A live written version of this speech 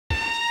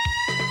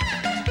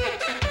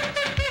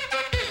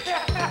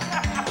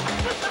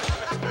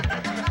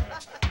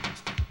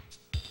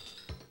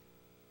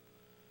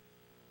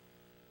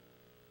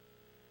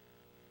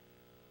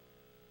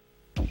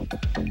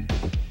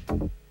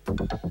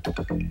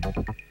Ladies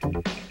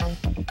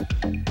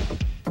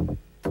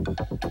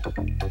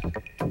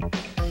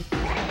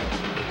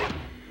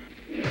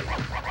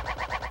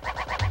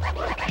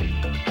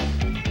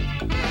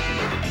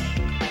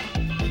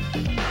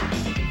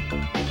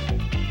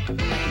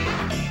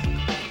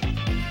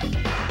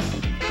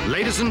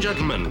and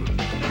gentlemen,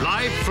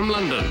 live from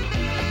London,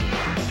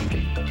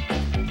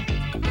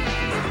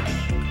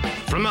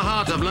 from the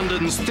heart of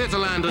London's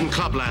theatreland and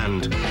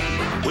clubland,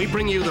 we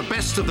bring you the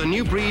best of the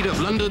new breed of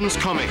London's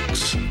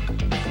comics.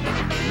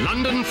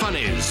 London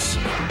Funnies.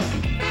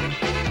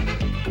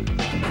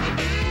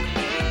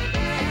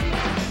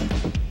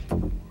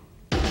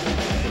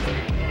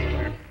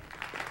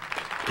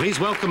 Please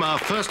welcome our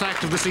first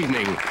act of this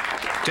evening,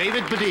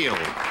 David Baddel.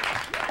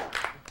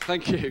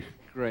 Thank you.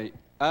 Great.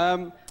 I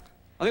think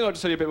I'll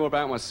just tell you a bit more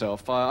about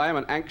myself. I am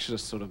an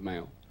anxious sort of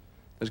male.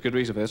 There's good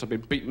reason for this. I've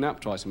been beaten up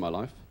twice in my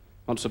life.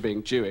 Once for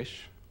being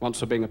Jewish, once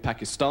for being a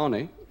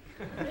Pakistani.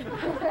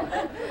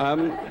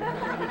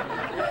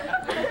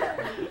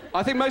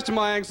 I think most of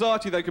my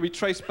anxiety, though, could be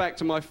traced back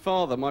to my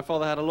father. My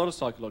father had a lot of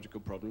psychological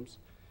problems.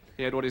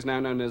 He had what is now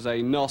known as a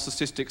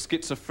narcissistic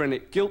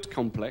schizophrenic guilt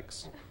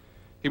complex.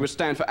 He would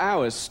stand for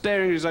hours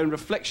staring at his own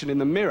reflection in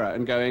the mirror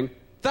and going,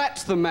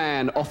 "That's the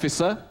man,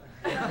 officer."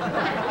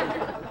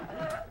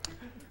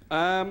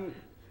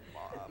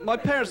 My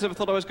parents never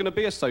thought I was going to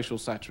be a social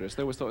satirist.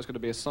 They always thought I was going to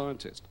be a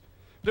scientist.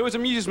 But it always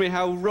amuses me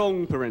how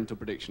wrong parental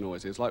prediction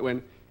always is. Like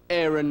when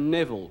Aaron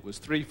Neville was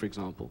 3, for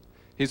example.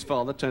 His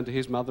father turned to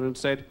his mother and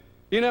said,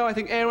 "You know, I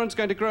think Aaron's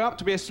going to grow up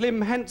to be a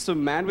slim,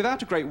 handsome man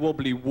without a great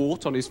wobbly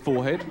wart on his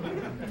forehead."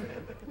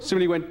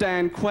 Similarly, when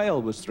Dan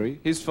Quayle was 3,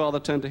 his father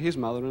turned to his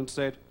mother and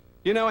said,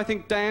 "You know, I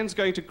think Dan's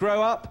going to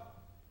grow up."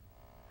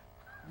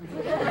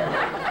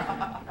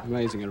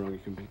 Amazing how wrong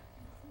it can be.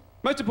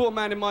 Most important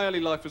man in my early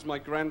life was my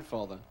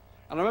grandfather.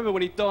 And I remember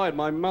when he died,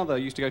 my mother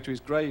used to go to his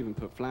grave and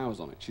put flowers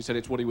on it. She said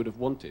it's what he would have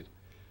wanted.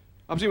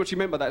 I presume what she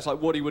meant by that is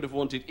like what he would have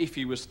wanted if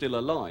he was still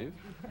alive.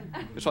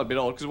 It's like a bit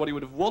odd, because what he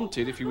would have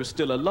wanted if he was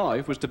still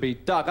alive was to be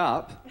dug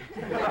up.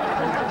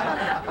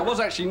 I was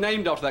actually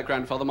named after that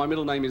grandfather. My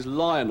middle name is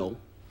Lionel.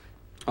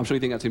 I'm sure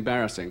you think that's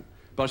embarrassing.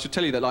 But I should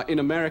tell you that, like, in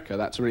America,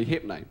 that's a really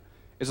hip name.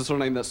 It's the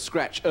sort of name that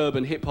scratch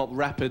urban hip-hop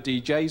rapper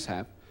DJs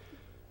have.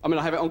 I mean,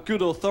 I have it on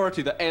good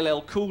authority that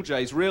LL Cool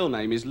J's real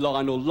name is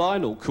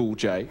Lionel Cool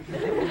J.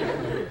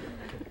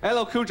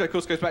 LL Cool J, of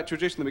course, goes back to a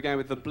tradition that began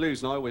with the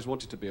blues, and I always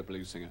wanted to be a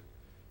blues singer.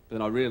 But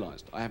then I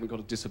realised I haven't got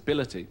a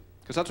disability,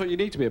 because that's what you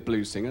need to be a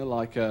blues singer,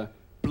 like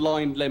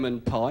Blind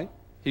Lemon Pie.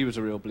 He was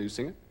a real blues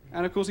singer,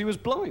 and of course he was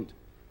blind.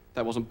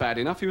 That wasn't bad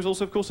enough, he was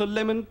also, of course, a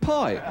lemon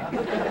pie.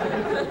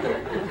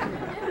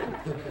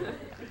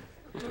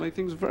 Must make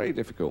things very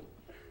difficult.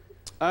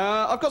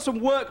 I've got some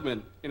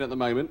workmen in at the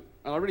moment,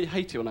 and I really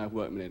hate it when I have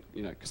workmen in,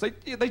 you know, because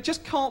they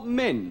just can't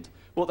mend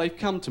what they've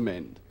come to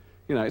mend.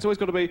 You know, it's always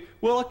got to be,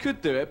 well, I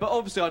could do it, but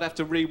obviously I'd have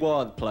to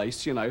rewire the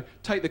place, you know,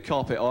 take the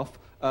carpet off,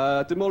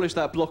 demolish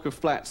that block of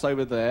flats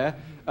over there,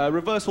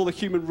 reverse all the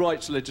human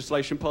rights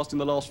legislation passed in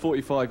the last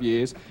 45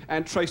 years,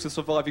 and trace the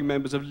surviving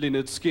members of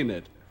Lynyrd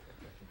Skynyrd.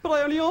 But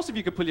I only asked if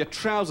you could pull your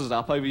trousers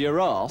up over your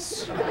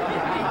arse.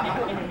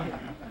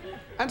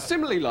 And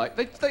similarly, like,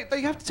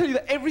 they have to tell you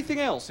that everything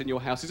else in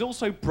your house is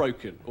also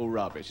broken or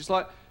rubbish. It's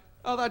like,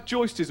 oh, that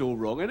joist is all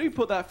wrong, and who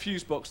put that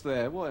fuse box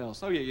there? What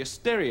else? Oh, yeah, your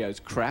stereo's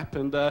crap,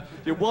 and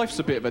your wife's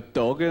a bit of a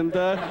dog, and,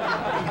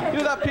 you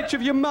know that picture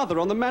of your mother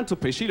on the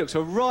mantelpiece? She looks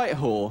a right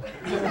whore.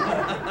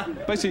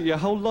 Basically, your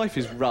whole life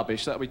is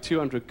rubbish. That'll be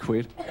 200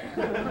 quid. I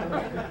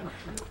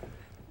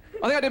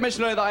think I did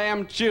mention earlier that I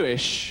am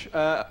Jewish.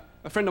 A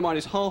friend of mine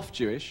is half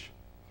Jewish.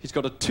 He's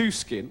got a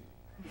 2-skin.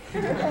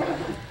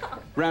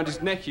 Round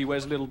his neck, he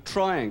wears a little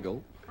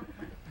triangle.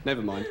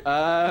 Never mind.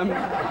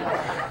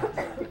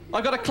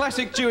 I've got a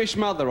classic Jewish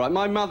mother, right?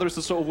 My mother is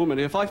the sort of woman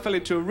who, if I fell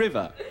into a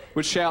river,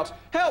 would shout,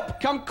 "Help!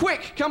 Come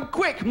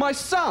quick! My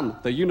son,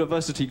 the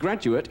university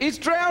graduate, is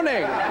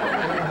drowning!"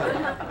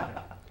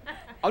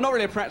 I'm not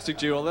really a practicing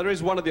Jew, although there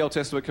is one of the Old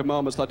Testament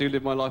commandments that I do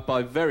live my life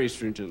by very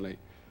stringently.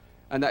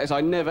 And that is,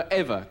 I never,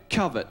 ever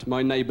covet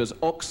my neighbour's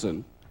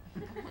oxen.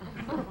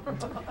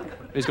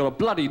 He's got a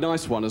bloody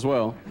nice one as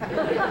well.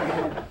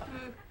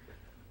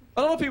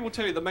 A lot of people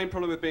tell you the main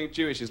problem with being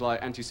Jewish is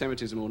like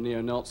anti-Semitism or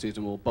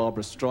neo-Nazism or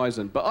Barbara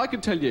Streisand, but I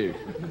can tell you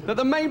that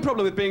the main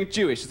problem with being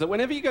Jewish is that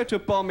whenever you go to a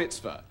bar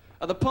mitzvah,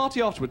 at the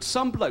party afterwards,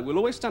 some bloke will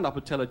always stand up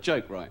and tell a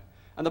joke, right?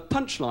 And the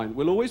punchline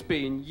will always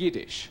be in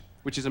Yiddish,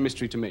 which is a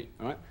mystery to me,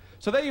 all right?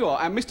 So there you are,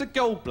 and Mr.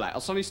 Goldblatt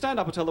will suddenly stand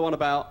up and tell the one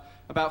about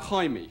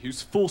Jaime,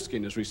 whose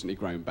foreskin has recently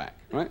grown back,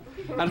 right?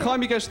 And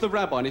Jaime goes to the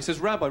rabbi and he says,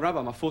 Rabbi,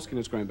 my foreskin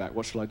has grown back,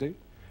 what shall I do?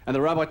 And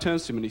the rabbi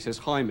turns to him and he says,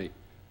 Jaime,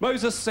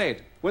 Moses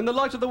said, when the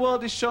light of the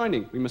world is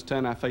shining, we must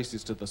turn our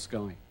faces to the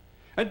sky.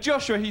 And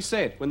Joshua, he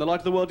said, when the light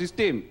of the world is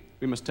dim,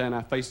 we must turn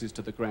our faces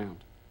to the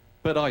ground.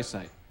 But I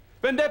say,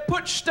 Wenn der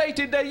Putsch steht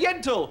in der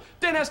Jentel,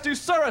 then hast du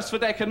Surras für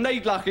der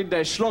Knedlach in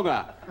der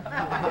Schlange.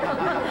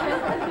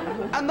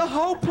 And the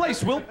whole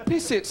place will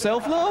piss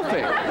itself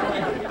laughing.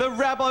 The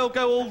rabbi will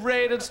go all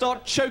red and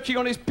start choking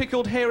on his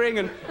pickled herring,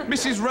 and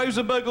Mrs.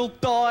 Rosenberg will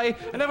die,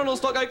 and everyone will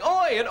start going,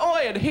 oi,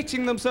 and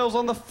hitting themselves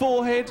on the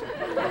forehead.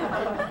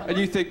 And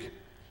you think,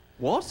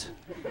 what?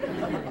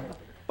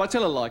 But I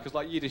tell a lie, because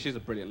like, Yiddish is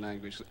a brilliant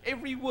language.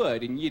 Every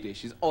word in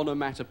Yiddish is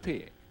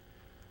onomatopoeic.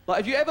 Like,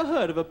 have you ever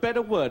heard of a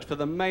better word for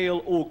the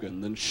male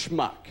organ than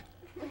schmuck?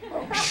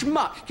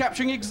 Schmuck,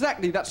 capturing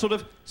exactly that sort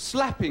of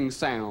slapping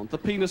sound the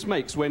penis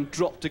makes when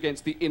dropped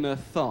against the inner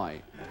thigh.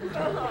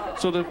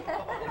 Sort of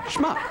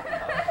schmuck.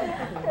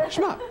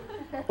 Schmuck.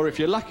 Or if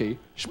you're lucky,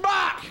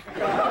 schmuck!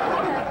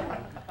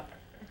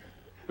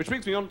 Which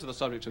brings me on to the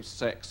subject of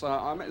sex.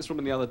 I met this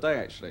woman the other day,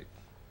 actually.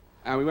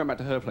 And we went back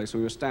to her place,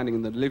 and we were standing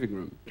in the living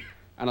room.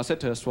 And I said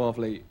to her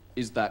suavely,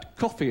 "Is that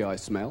coffee I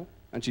smell?"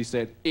 And she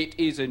said, "It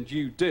is, and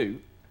you do."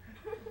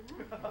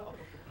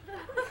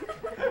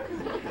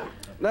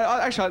 No,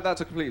 actually,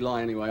 that's a complete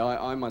lie anyway.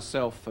 I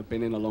myself have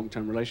been in a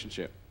long-term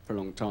relationship for a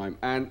long time.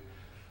 And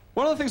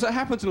one of the things that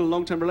happens in a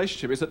long-term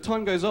relationship is that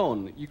time goes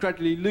on, you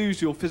gradually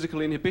lose your physical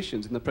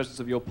inhibitions in the presence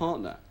of your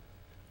partner.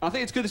 And I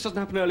think it's good this doesn't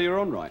happen earlier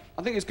on, right?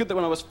 I think it's good that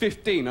when I was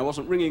 15, I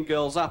wasn't ringing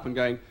girls up and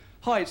going,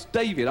 "Hi, it's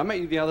David, I met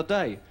you the other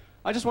day.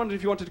 I just wondered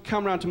if you wanted to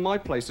come round to my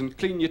place and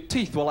clean your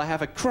teeth while I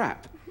have a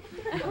crap."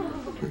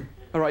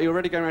 All right, you're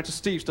already going round to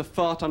Steve's to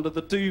fart under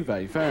the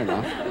duvet, fair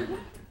enough.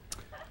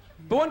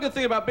 But one good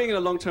thing about being in a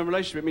long-term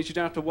relationship means you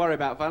don't have to worry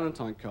about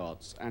Valentine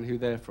cards and who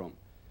they're from.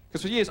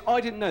 Because for years, I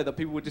didn't know that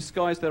people would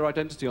disguise their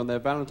identity on their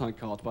Valentine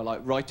cards by,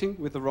 like, writing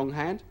with the wrong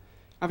hand.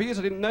 And for years,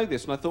 I didn't know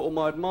this, and I thought all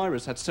my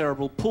admirers had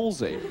cerebral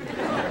palsy.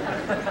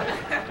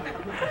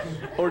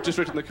 Or had just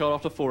written the card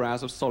after 4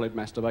 hours of solid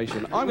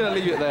masturbation. I'm going to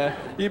leave it there.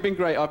 You've been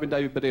great. I've been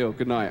David Baddel.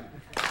 Good night.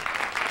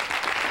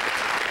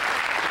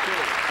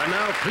 And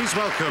now, please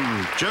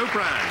welcome Joe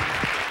Brand.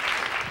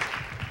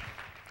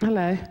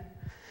 Hello.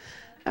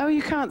 Oh,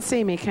 you can't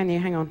see me, can you?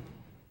 Hang on.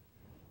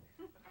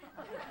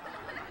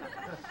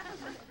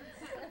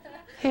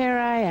 Here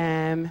I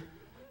am.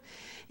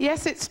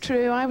 Yes, it's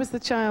true, I was the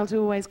child who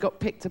always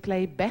got picked to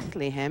play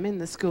Bethlehem in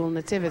the school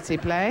nativity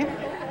play.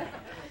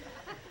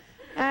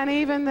 And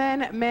even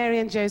then, Mary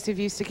and Joseph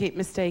used to keep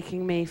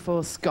mistaking me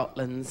for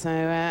Scotland, so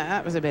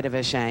that was a bit of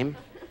a shame.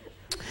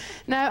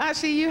 Now,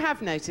 actually, you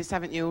have noticed,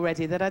 haven't you,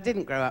 already, that I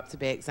didn't grow up to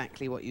be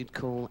exactly what you'd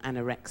call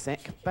anorexic,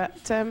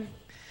 but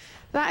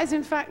that is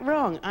in fact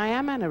wrong. I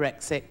am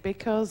anorexic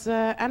because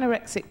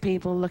anorexic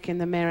people look in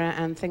the mirror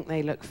and think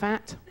they look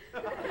fat.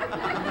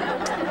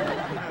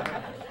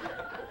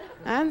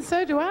 And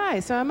so do I,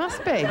 so I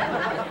must be.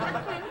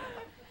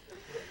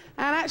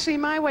 And actually,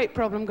 my weight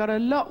problem got a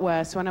lot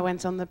worse when I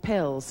went on the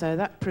pill, so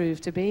that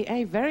proved to be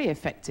a very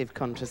effective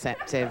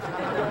contraceptive.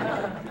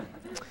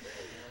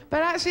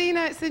 But actually, you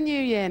know, it's the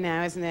new year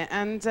now, isn't it?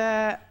 And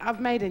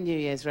I've made a New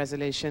Year's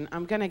resolution.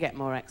 I'm going to get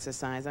more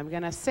exercise. I'm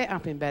going to sit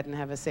up in bed and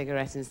have a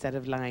cigarette instead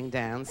of lying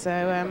down.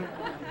 So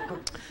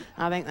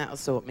I think that'll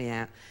sort me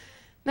out.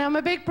 Now,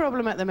 my big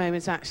problem at the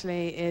moment,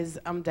 actually, is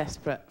I'm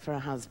desperate for a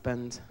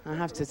husband. I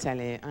have to tell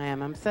you, I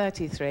am. I'm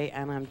 33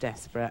 and I'm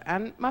desperate.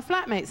 And my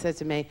flatmate said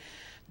to me,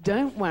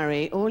 "Don't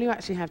worry, all you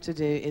actually have to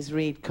do is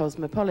read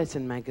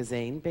Cosmopolitan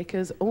magazine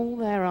because all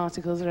their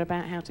articles are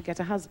about how to get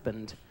a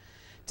husband."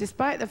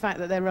 Despite the fact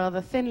that they're rather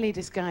thinly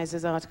disguised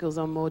as articles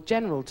on more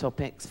general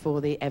topics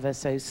for the ever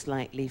so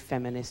slightly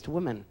feminist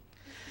woman.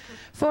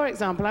 For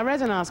example, I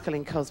read an article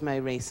in Cosmo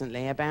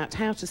recently about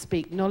how to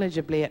speak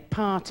knowledgeably at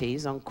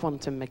parties on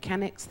quantum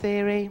mechanics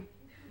theory,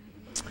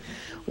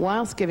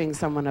 whilst giving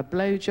someone a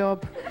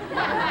blowjob,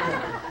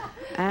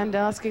 and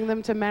asking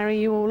them to marry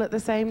you all at the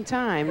same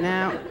time.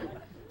 Now,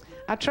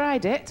 I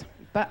tried it,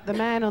 but the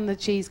man on the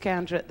cheese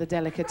counter at the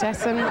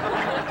delicatessen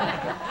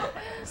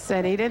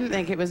said he didn't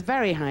think it was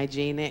very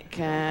hygienic,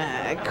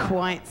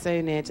 quite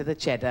so near to the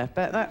cheddar,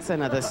 but that's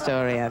another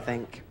story, I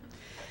think.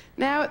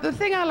 Now, the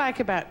thing I like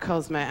about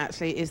Cosmo,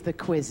 actually, is the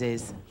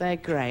quizzes. They're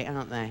great,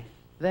 aren't they?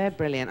 They're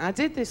brilliant. I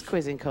did this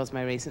quiz in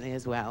Cosmo recently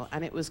as well,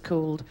 and it was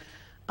called,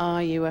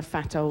 "Are You a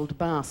Fat Old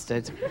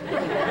Bastard?"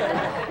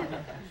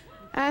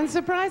 And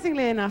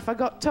surprisingly enough, I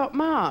got top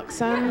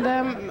marks, and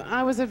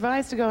I was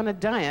advised to go on a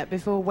diet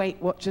before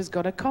Weight Watchers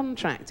got a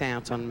contract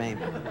out on me.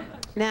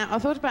 Now, I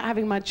thought about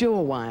having my jaw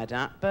wired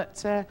up,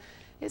 but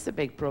it's a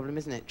big problem,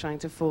 isn't it, trying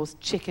to force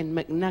chicken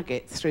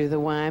McNuggets through the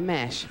wire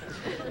mesh.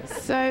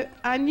 So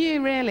I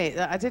knew, really,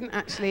 that I didn't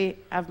actually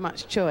have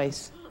much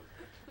choice,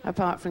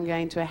 apart from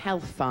going to a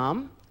health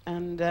farm,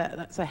 and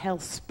that's a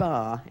health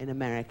spa in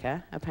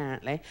America,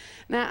 apparently.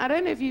 Now, I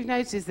don't know if you've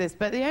noticed this,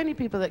 but the only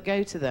people that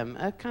go to them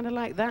are kind of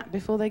like that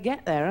before they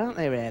get there, aren't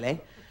they,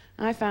 really?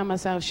 I found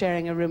myself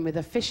sharing a room with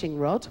a fishing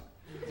rod,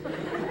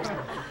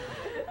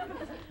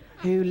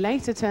 who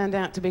later turned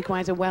out to be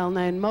quite a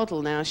well-known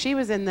model. Now, she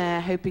was in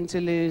there hoping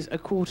to lose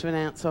 1/4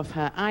 ounce off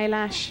her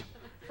eyelash,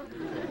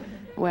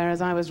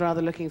 whereas I was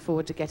rather looking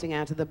forward to getting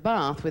out of the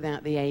bath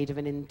without the aid of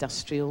an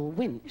industrial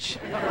winch.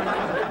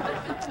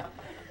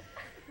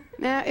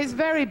 Now, it's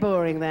very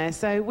boring there,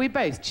 so we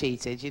both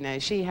cheated, you know.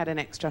 She had an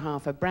extra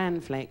half a bran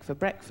flake for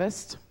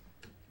breakfast,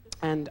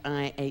 and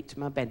I ate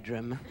my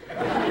bedroom.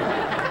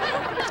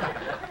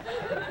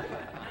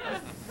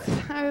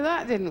 So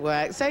that didn't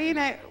work. So, you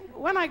know,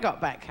 when I got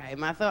back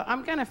home, I thought,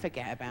 I'm going to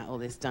forget about all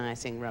this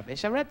dieting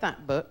rubbish. I read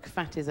that book,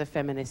 Fat is a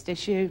Feminist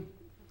Issue,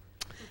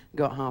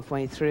 got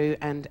halfway through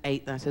and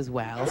ate that as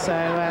well. So,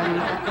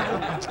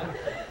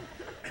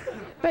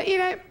 but, you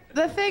know,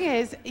 the thing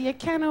is, you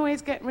can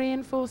always get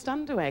reinforced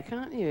underwear,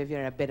 can't you, if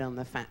you're a bit on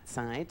the fat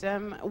side?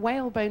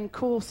 Whalebone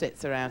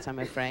corsets are out, I'm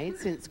afraid,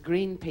 since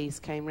Greenpeace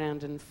came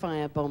round and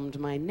firebombed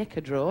my knicker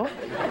drawer.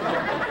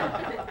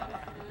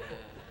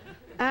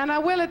 And I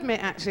will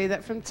admit, actually,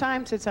 that from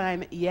time to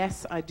time,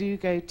 yes, I do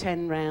go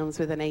 10 rounds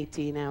with an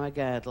 18-hour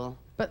girdle,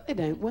 but they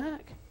don't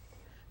work.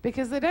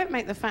 Because they don't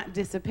make the fat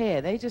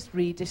disappear, they just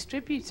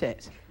redistribute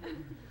it.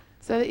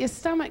 So that your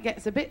stomach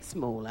gets a bit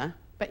smaller,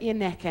 but your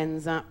neck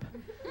ends up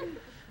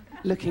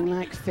looking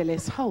like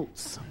Phyllis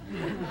Holtz.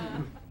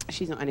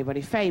 She's not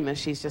anybody famous,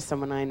 she's just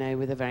someone I know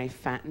with a very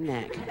fat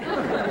neck.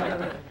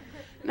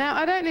 Now,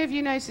 I don't know if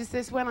you noticed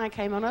this when I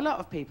came on. A lot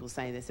of people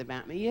say this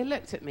about me. You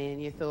looked at me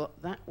and you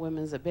thought, that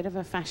woman's a bit of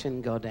a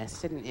fashion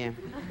goddess, didn't you?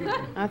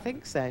 I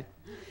think so.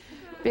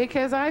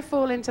 Because I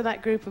fall into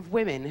that group of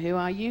women who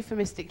are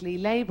euphemistically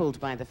labelled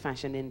by the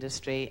fashion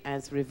industry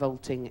as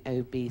revolting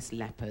obese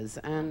lepers.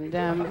 And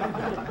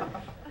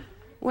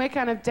we're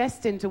kind of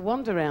destined to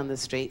wander around the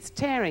streets,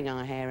 tearing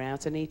our hair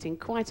out and eating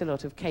quite a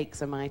lot of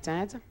cakes, I might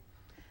add,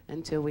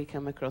 until we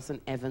come across an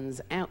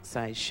Evans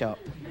outside shop.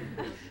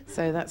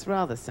 So that's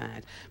rather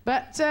sad.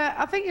 But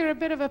I think you're a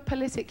bit of a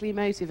politically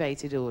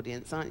motivated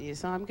audience, aren't you?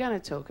 So I'm going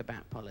to talk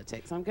about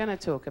politics. I'm going to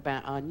talk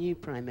about our new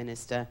Prime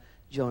Minister,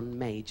 John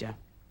Major.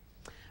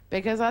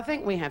 Because I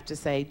think we have to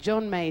say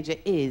John Major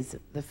is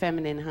the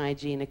feminine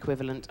hygiene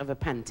equivalent of a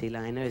panty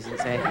liner,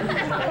 isn't he?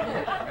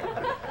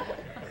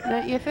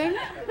 Don't you think?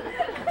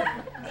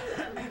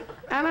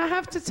 And I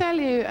have to tell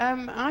you,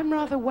 I'm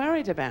rather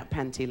worried about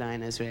panty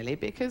liners, really,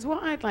 because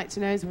what I'd like to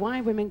know is why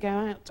women go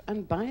out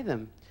and buy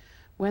them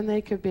when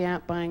they could be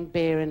out buying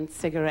beer and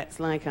cigarettes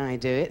like I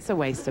do. It's a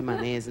waste of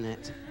money, isn't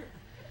it?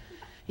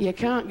 You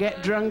can't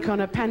get drunk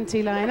on a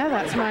panty liner,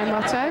 that's my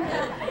motto.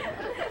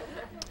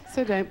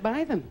 So don't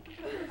buy them.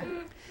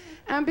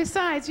 And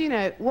besides, you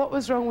know, what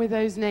was wrong with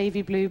those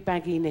navy blue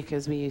baggy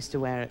knickers we used to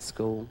wear at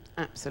school?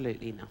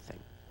 Absolutely nothing.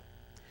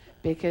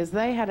 Because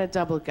they had a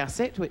double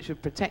gusset, which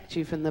would protect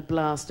you from the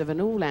blast of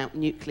an all-out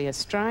nuclear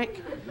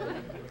strike.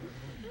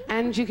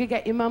 And you could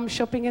get your mum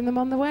shopping in them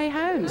on the way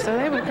home, so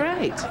they were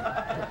great.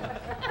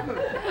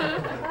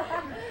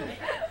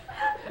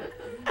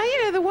 And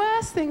you know, the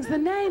worst thing's the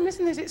name,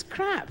 isn't it? It's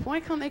crap. Why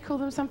can't they call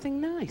them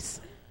something nice?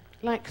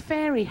 Like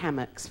fairy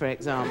hammocks, for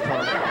example.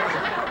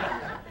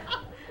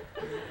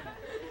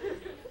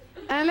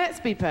 And let's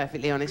be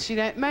perfectly honest, you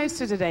know,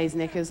 most of today's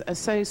knickers are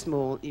so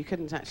small you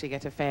couldn't actually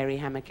get a fairy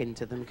hammock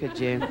into them, could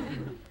you?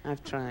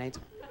 I've tried.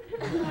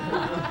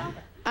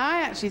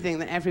 I actually think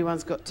that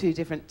everyone's got two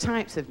different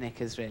types of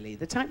knickers, really.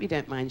 The type you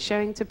don't mind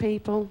showing to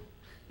people,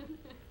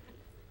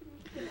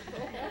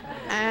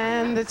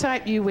 and the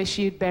type you wish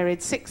you'd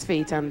buried 6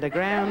 feet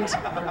underground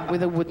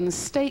with a wooden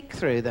stake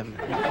through them.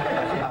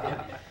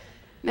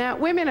 Now,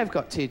 women have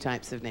got two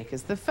types of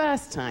knickers. The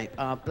first type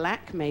are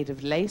black, made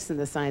of lace and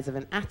the size of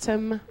an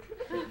atom.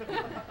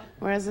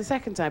 Whereas the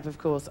second type, of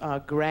course, are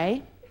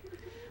grey,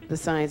 the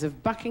size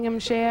of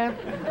Buckinghamshire,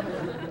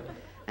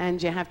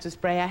 and you have to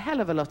spray a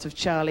hell of a lot of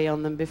Charlie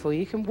on them before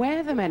you can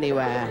wear them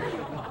anywhere.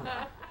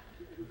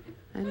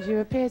 And you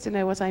appear to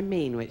know what I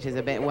mean, which is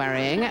a bit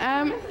worrying.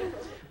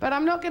 But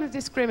I'm not going to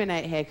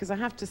discriminate here, because I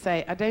have to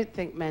say, I don't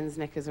think men's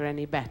knickers are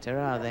any better,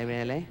 are they,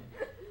 really?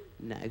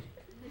 No.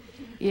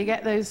 You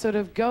get those sort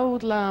of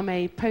gold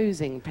lame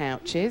posing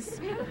pouches,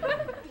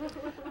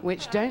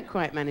 which don't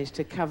quite manage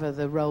to cover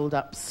the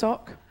rolled-up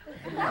sock.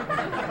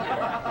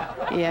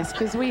 Yes,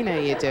 because we know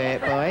you do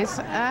it, boys.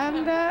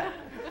 And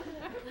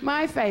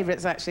my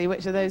favourites, actually,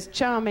 which are those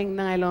charming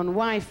nylon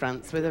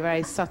Y-fronts with a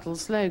very subtle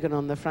slogan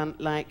on the front,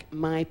 like,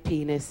 "My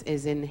penis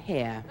is in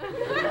here."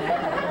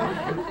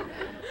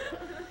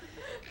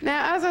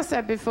 Now, as I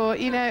said before,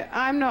 you know,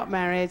 I'm not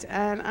married,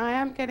 and I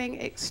am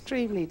getting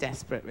extremely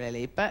desperate,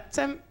 really. But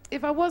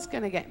if I was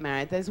going to get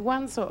married, there's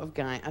one sort of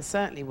guy I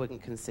certainly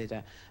wouldn't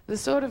consider. The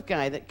sort of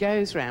guy that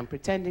goes round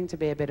pretending to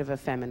be a bit of a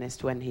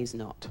feminist when he's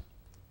not.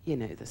 You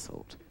know the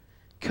sort.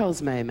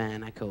 Cosmo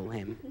Man, I call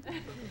him.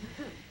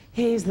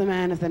 He's the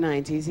man of the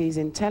 90s. He's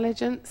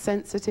intelligent,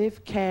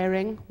 sensitive,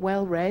 caring,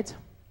 well-read.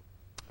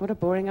 What a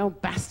boring old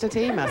bastard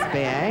he must be,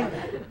 eh?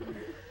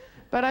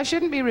 But I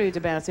shouldn't be rude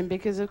about him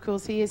because, of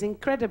course, he is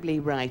incredibly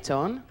right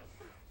on.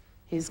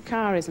 His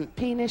car isn't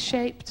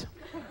penis-shaped.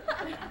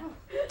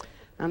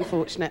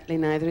 Unfortunately,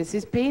 neither is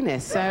his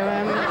penis,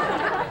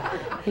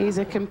 so he's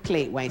a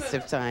complete waste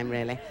of time,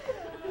 really.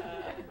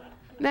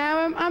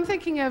 Now, I'm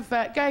thinking of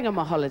going on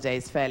my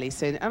holidays fairly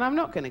soon, and I'm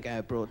not going to go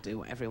abroad, do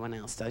what everyone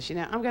else does, you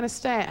know. I'm going to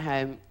stay at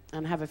home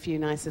and have a few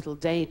nice little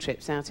day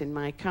trips out in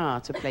my car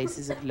to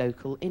places of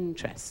local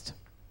interest,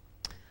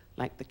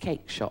 like the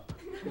cake shop.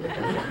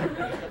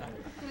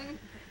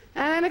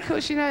 And then, of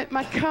course, you know,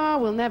 my car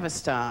will never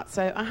start,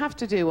 so I have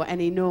to do what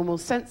any normal,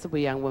 sensible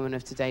young woman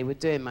of today would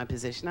do in my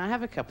position. I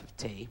have a cup of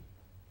tea,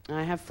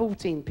 I have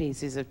 14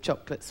 pieces of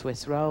chocolate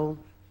Swiss roll,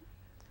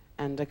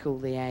 and I call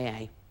the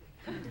AA.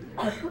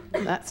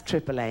 That's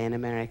AAA in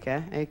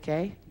America,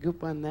 okay, good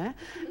one there.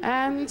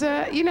 And,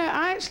 you know,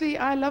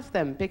 I love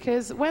them,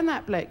 because when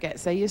that bloke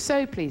gets there, you're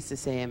so pleased to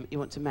see him, you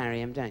want to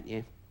marry him, don't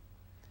you?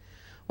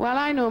 Well,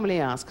 I normally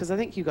ask, because I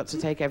think you've got to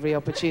take every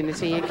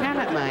opportunity you can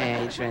at my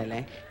age,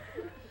 really.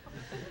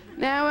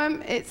 Now,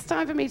 it's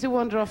time for me to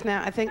wander off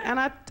now, I think, and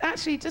I'd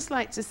actually just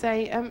like to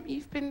say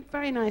you've been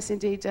very nice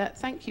indeed.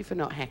 Thank you for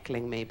not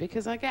heckling me,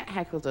 because I get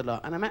heckled a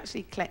lot, and I'm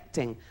actually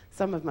collecting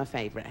some of my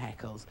favourite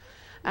heckles.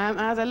 I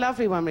had a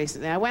lovely one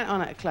recently. I went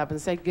on at a club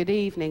and said, "Good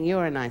evening,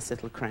 you're a nice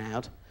little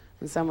crowd."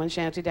 And someone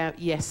shouted out,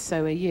 "Yes,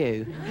 so are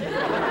you."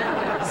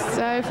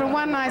 So, from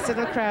one nice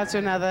little crowd to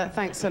another,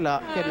 thanks a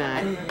lot. Good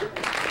night.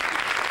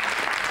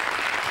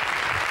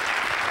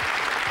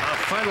 Our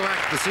final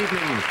act this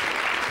evening,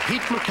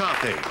 Pete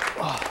McCarthy.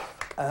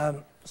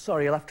 Oh,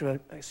 sorry, you'll have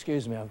to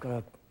excuse me. I've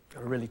got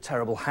a really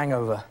terrible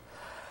hangover.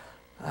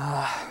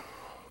 I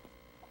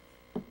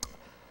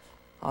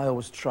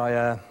always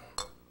try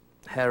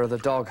hair of the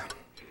dog.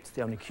 It's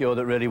the only cure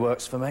that really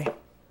works for me.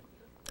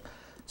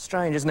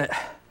 Strange, isn't it?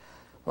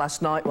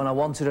 Last night, when I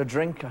wanted a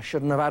drink, I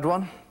shouldn't have had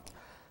one.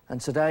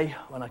 And today,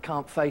 when I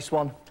can't face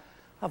one,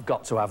 I've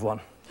got to have one.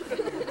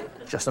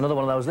 Just another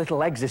one of those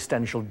little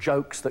existential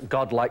jokes that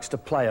God likes to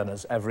play on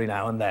us every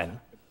now and then.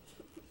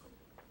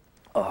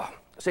 Oh,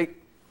 see,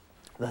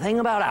 the thing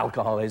about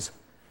alcohol is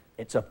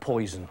it's a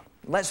poison.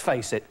 Let's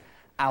face it,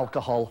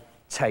 alcohol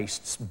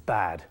tastes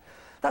bad.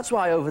 That's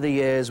why over the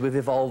years we've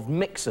evolved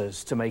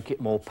mixers to make it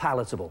more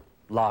palatable.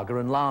 Lager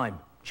and lime,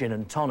 gin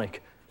and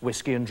tonic,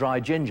 whiskey and dry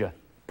ginger,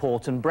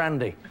 port and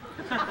brandy.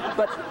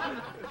 But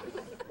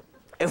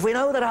if we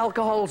know that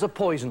alcohol's a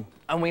poison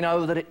and we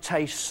know that it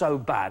tastes so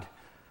bad,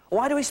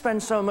 why do we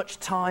spend so much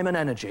time and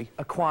energy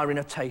acquiring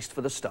a taste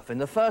for the stuff in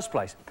the first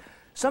place?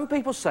 Some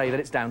people say that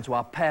it's down to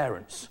our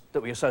parents,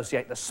 that we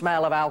associate the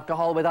smell of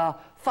alcohol with our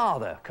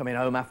father coming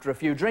home after a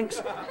few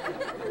drinks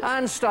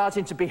and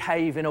starting to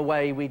behave in a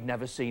way we'd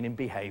never seen him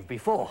behave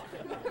before.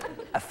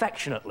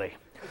 Affectionately.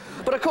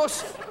 But of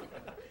course,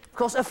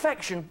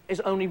 affection is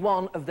only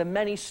one of the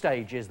many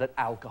stages that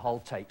alcohol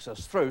takes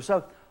us through.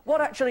 So what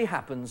actually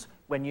happens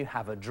when you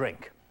have a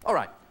drink? All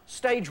right,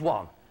 stage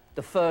one,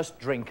 the first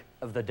drink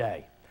of the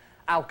day.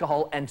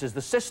 Alcohol enters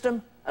the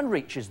system and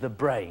reaches the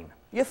brain.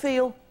 You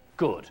feel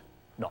good.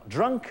 Not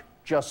drunk,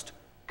 just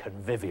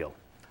convivial.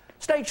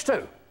 Stage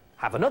two,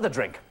 have another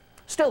drink.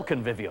 Still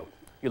convivial.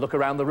 You look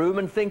around the room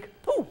and think,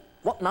 "Oh,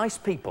 what nice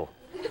people."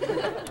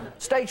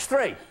 Stage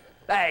three,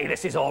 "Hey,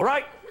 this is all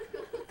right.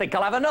 Think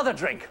I'll have another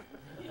drink.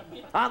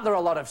 Aren't there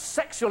a lot of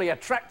sexually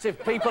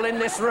attractive people in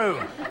this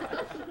room?"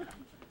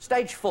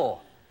 Stage four,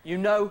 you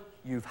know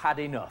you've had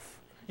enough.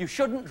 You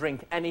shouldn't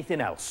drink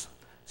anything else.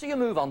 So you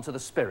move on to the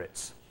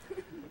spirits.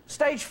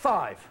 Stage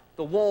five,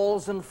 the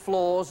walls and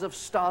floors have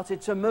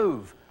started to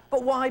move.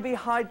 But why be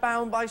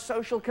hidebound by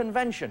social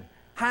convention?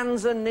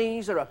 Hands and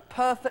knees are a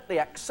perfectly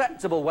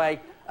acceptable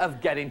way of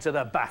getting to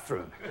the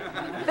bathroom.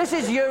 This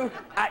is you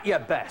at your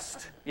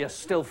best. You're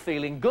still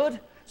feeling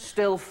good,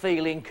 still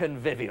feeling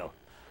convivial.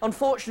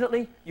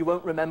 Unfortunately, you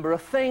won't remember a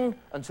thing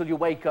until you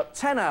wake up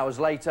 10 hours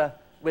later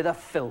with a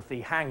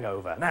filthy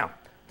hangover. Now,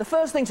 the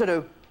first thing to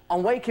do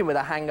on waking with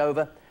a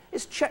hangover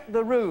is check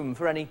the room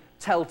for any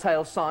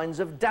telltale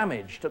signs of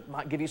damage that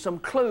might give you some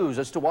clues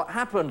as to what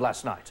happened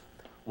last night.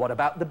 What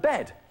about the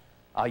bed?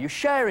 Are you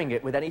sharing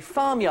it with any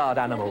farmyard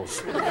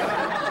animals?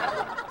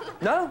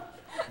 No?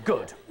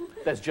 Good.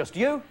 There's just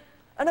you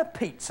and a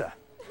pizza.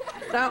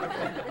 Now,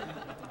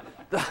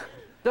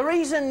 the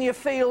reason you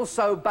feel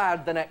so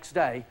bad the next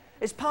day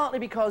is partly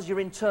because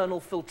your internal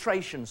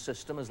filtration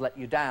system has let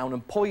you down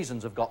and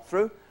poisons have got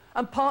through,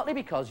 and partly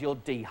because you're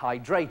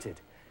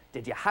dehydrated.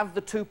 Did you have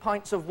the 2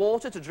 pints of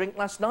water to drink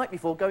last night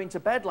before going to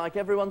bed like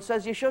everyone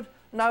says you should?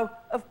 No,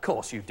 of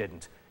course you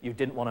didn't. You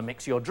didn't want to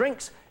mix your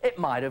drinks. It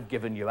might have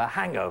given you a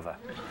hangover.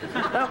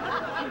 Now,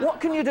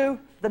 what can you do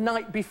the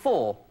night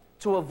before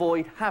to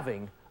avoid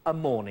having a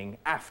morning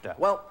after?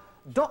 Well,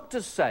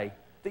 doctors say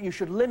that you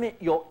should limit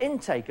your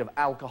intake of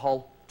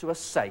alcohol to a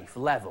safe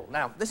level.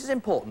 Now, this is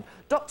important.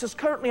 Doctors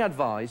currently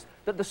advise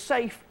that the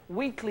safe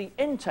weekly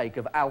intake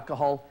of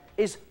alcohol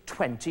is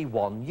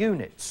 21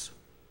 units.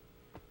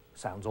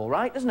 Sounds all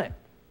right, doesn't it?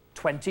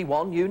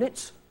 21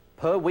 units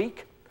per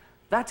week.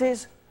 That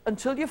is,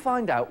 until you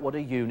find out what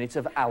a unit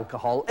of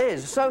alcohol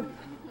is. So,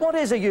 what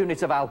is a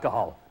unit of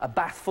alcohol? A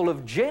bath full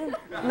of gin?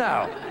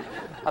 No.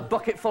 A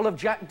bucket full of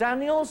Jack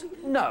Daniels?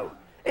 No.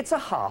 It's a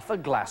half a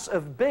glass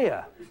of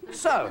beer.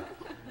 So,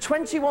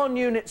 21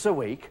 units a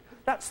week,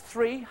 that's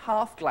 3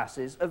 half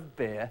glasses of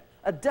beer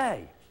a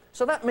day.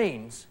 So that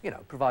means, you know,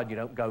 provided you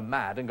don't go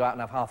mad and go out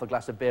and have half a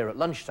glass of beer at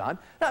lunchtime,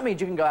 that means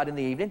you can go out in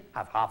the evening,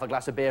 have half a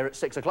glass of beer at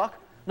 6 o'clock,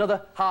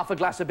 another half a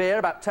glass of beer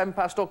about 10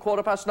 past or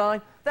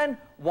 9:15, then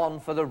one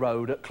for the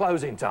road at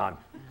closing time.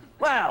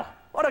 Well,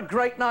 what a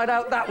great night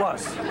out that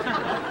was.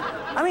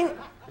 I mean,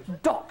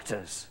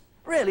 doctors,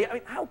 Really, I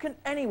mean, how can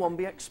anyone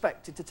be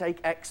expected to take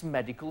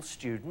ex-medical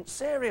students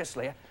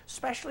seriously,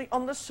 especially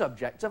on the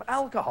subject of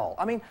alcohol?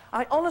 I mean,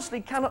 I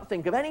honestly cannot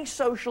think of any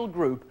social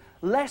group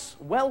less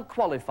well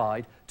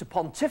qualified to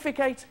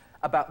pontificate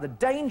about the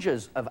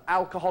dangers of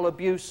alcohol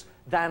abuse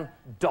than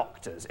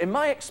doctors. In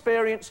my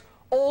experience,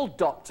 all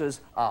doctors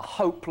are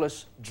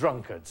hopeless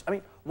drunkards. I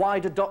mean, why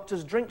do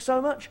doctors drink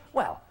so much?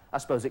 Well, I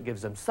suppose it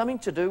gives them something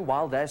to do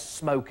while they're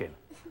smoking.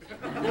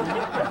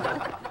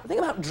 The thing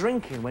about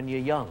drinking when you're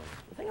young,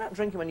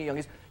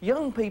 is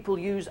young people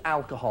use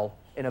alcohol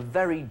in a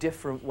very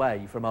different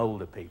way from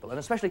older people. And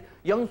especially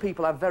young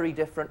people have very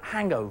different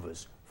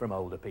hangovers from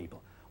older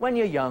people. When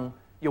you're young,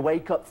 you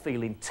wake up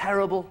feeling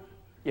terrible,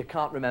 you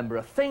can't remember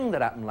a thing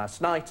that happened last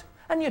night,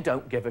 and you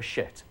don't give a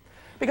shit.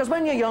 Because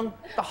when you're young,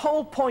 the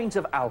whole point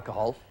of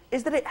alcohol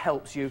is that it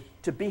helps you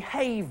to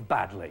behave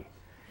badly.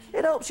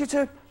 It helps you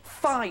to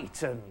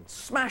fight and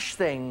smash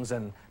things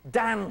and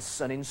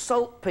dance and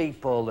insult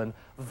people and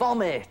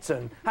vomit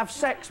and have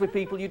sex with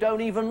people you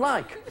don't even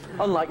like.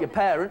 Unlike your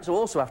parents, who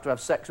also have to have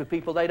sex with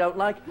people they don't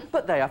like,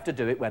 but they have to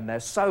do it when they're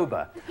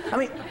sober. I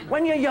mean,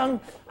 when you're young,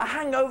 a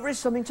hangover is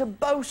something to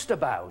boast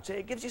about.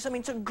 It gives you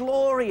something to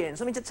glory in,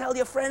 something to tell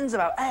your friends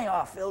about. Hey,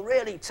 I feel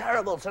really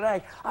terrible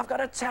today. I've got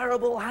a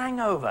terrible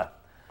hangover.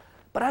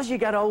 But as you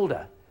get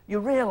older, you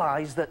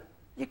realise that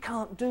you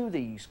can't do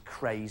these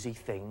crazy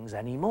things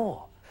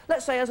anymore.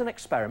 Let's say, as an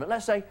experiment,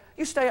 let's say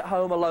you stay at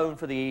home alone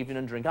for the evening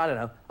and drink, I don't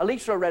know, a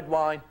litre of red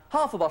wine,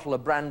 half a bottle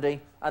of brandy,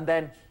 and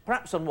then,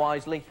 perhaps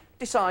unwisely,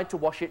 decide to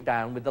wash it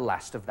down with the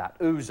last of that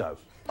ouzo.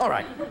 All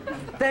right.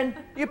 Then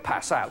you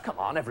pass out. Come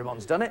on,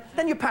 everyone's done it.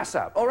 Then you pass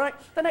out, all right?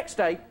 The next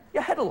day,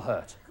 your head'll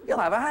hurt. You'll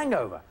have a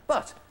hangover.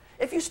 But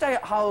if you stay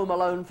at home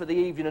alone for the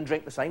evening and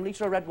drink the same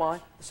litre of red wine,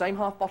 the same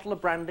half bottle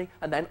of brandy,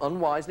 and then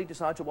unwisely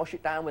decide to wash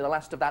it down with the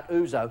last of that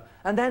ouzo,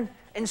 and then,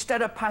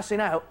 instead of passing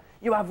out,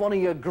 you have one of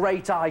your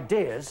great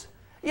ideas,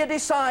 you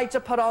decide to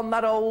put on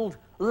that old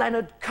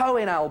Leonard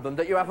Cohen album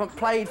that you haven't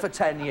played for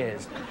 10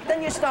 years.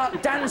 Then you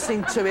start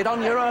dancing to it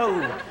on your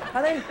own.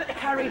 And then,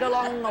 carried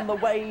along on the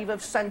wave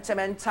of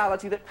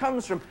sentimentality that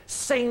comes from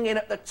singing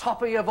at the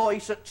top of your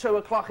voice at 2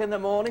 o'clock in the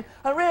morning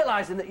and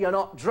realising that you're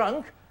not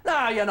drunk.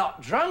 No, you're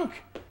not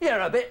drunk. You're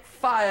a bit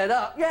fired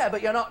up, yeah,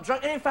 but you're not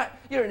drunk. And in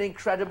fact, you're in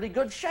incredibly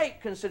good shape,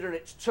 considering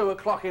it's 2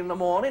 o'clock in the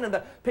morning and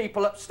the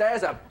people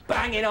upstairs are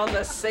banging on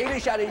the ceiling,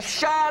 shouting,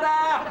 "Shut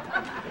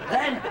up!"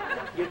 Then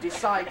you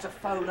decide to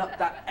phone up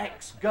that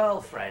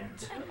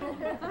ex-girlfriend.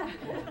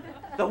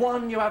 The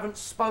one you haven't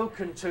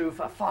spoken to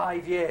for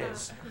 5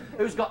 years,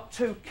 who's got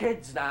 2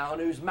 kids now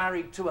and who's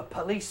married to a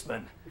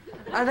policeman.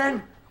 And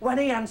then, when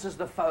he answers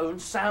the phone,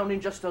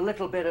 sounding just a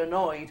little bit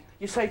annoyed,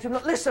 you say to him,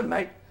 "Look, listen,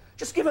 mate,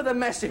 just give her the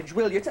message,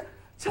 will you?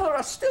 Tell her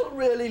I still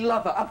really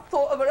love her. I've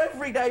thought of her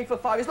every day for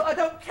 5 years. Look, I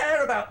don't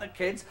care about the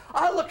kids.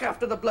 I'll look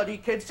after the bloody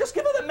kids. Just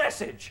give her the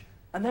message."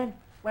 And then,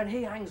 when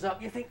he hangs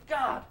up, you think,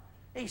 God,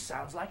 he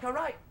sounds like a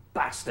right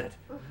bastard.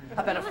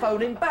 I better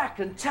phone him back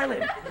and tell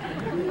him.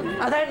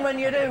 And then when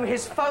you do,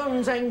 his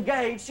phone's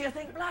engaged, you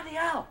think, bloody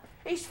hell,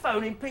 he's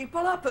phoning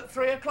people up at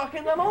 3 o'clock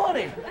in the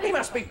morning. He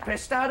must be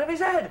pissed out of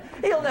his head.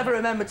 He'll never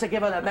remember to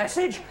give her the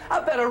message. I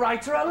better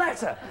write her a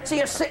letter. So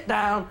you sit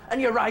down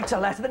and you write a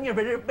letter, then you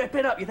rip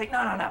it up. You think,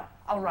 no,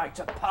 I'll write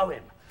a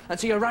poem. And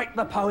so you write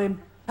the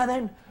poem, and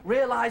then,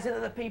 realising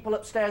that the people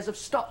upstairs have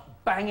stopped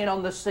banging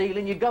on the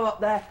ceiling, you go up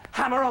there,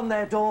 hammer on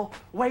their door,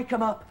 wake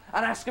them up,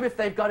 and ask them if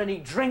they've got any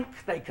drink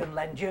they can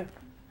lend you.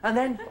 And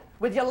then,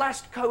 with your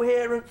last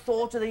coherent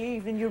thought of the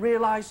evening, you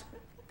realise,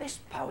 this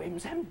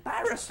poem's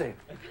embarrassing.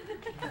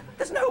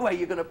 There's no way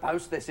you're going to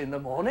post this in the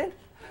morning.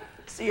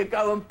 So you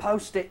go and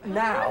post it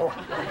now.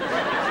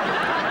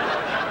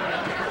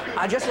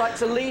 I'd just like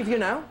to leave you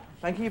now.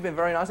 Thank you, you've been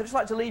very nice. I'd just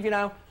like to leave you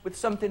now with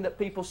something that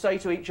people say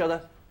to each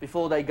other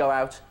before they go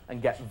out and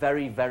get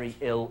very, very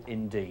ill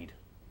indeed.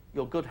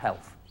 Your good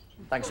health.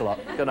 Thanks a lot.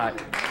 Good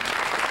night.